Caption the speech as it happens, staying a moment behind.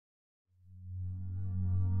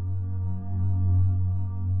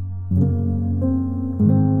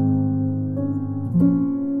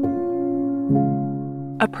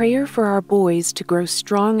Prayer for Our Boys to Grow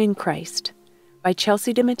Strong in Christ by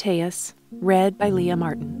Chelsea DeMatteis, read by Leah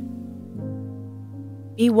Martin.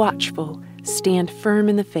 Be watchful, stand firm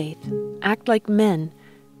in the faith, act like men,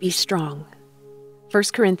 be strong. 1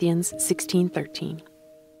 Corinthians 16:13.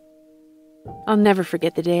 I'll never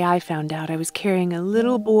forget the day I found out I was carrying a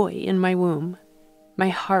little boy in my womb. My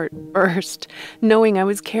heart burst, knowing I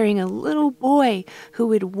was carrying a little boy who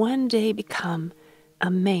would one day become a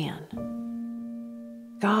man.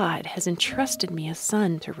 God has entrusted me a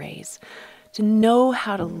son to raise, to know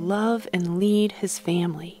how to love and lead his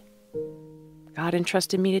family. God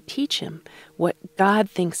entrusted me to teach him what God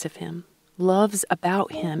thinks of him, loves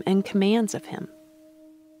about him, and commands of him.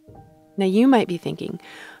 Now you might be thinking,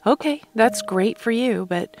 okay, that's great for you,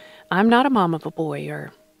 but I'm not a mom of a boy,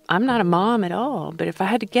 or I'm not a mom at all. But if I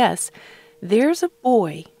had to guess, there's a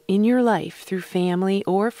boy in your life through family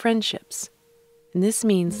or friendships. And this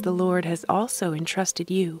means the Lord has also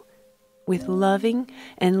entrusted you with loving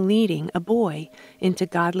and leading a boy into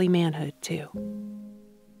godly manhood too.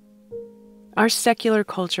 Our secular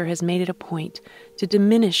culture has made it a point to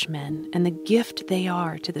diminish men and the gift they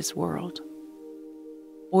are to this world.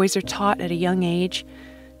 Boys are taught at a young age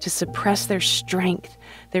to suppress their strength,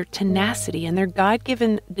 their tenacity, and their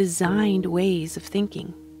God-given designed ways of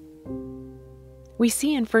thinking. We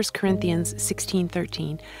see in 1 Corinthians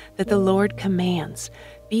 16:13 that the Lord commands,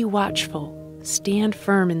 be watchful, stand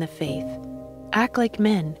firm in the faith, act like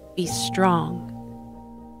men, be strong.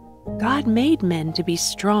 God made men to be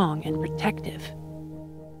strong and protective.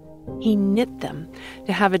 He knit them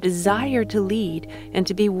to have a desire to lead and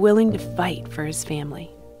to be willing to fight for his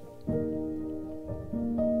family.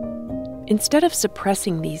 Instead of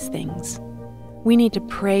suppressing these things, we need to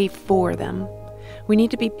pray for them. We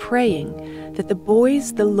need to be praying that the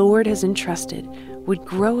boys the Lord has entrusted would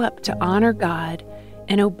grow up to honor God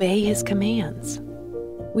and obey his commands.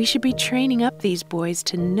 We should be training up these boys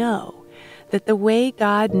to know that the way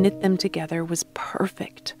God knit them together was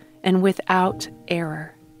perfect and without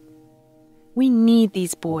error. We need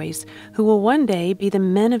these boys, who will one day be the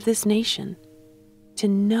men of this nation, to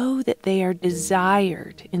know that they are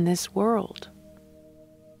desired in this world.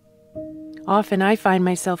 Often I find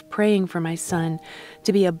myself praying for my son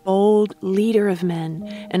to be a bold leader of men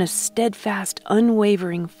and a steadfast,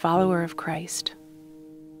 unwavering follower of Christ.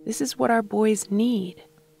 This is what our boys need.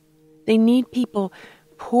 They need people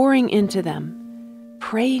pouring into them,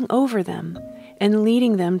 praying over them, and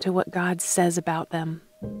leading them to what God says about them.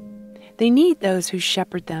 They need those who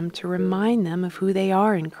shepherd them to remind them of who they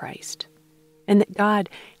are in Christ, and that God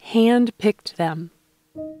hand-picked them.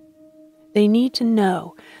 They need to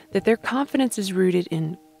know that their confidence is rooted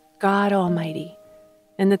in God Almighty,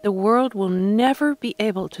 and that the world will never be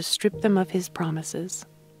able to strip them of his promises.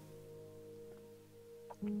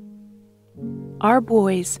 Our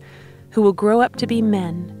boys, who will grow up to be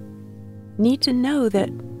men, need to know that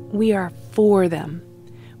we are for them.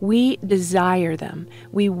 We desire them.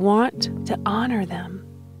 We want to honor them.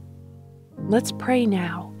 Let's pray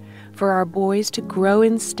now for our boys to grow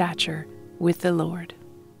in stature with the Lord.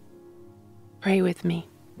 Pray with me.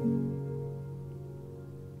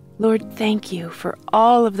 Lord, thank you for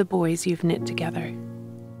all of the boys you've knit together.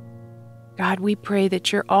 God, we pray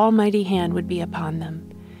that your almighty hand would be upon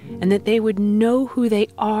them, and that they would know who they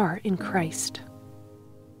are in Christ.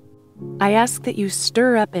 I ask that you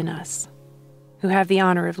stir up in us, who have the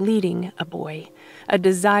honor of leading a boy, a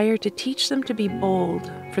desire to teach them to be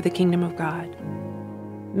bold for the kingdom of God.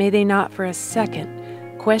 May they not for a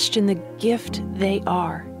second question the gift they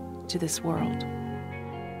are to this world.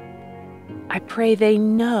 I pray they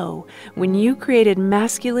know when you created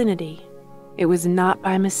masculinity, it was not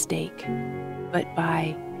by mistake, but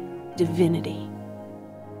by divinity.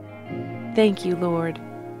 Thank you, Lord,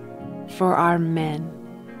 for our men.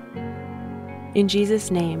 In Jesus'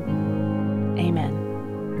 name, amen.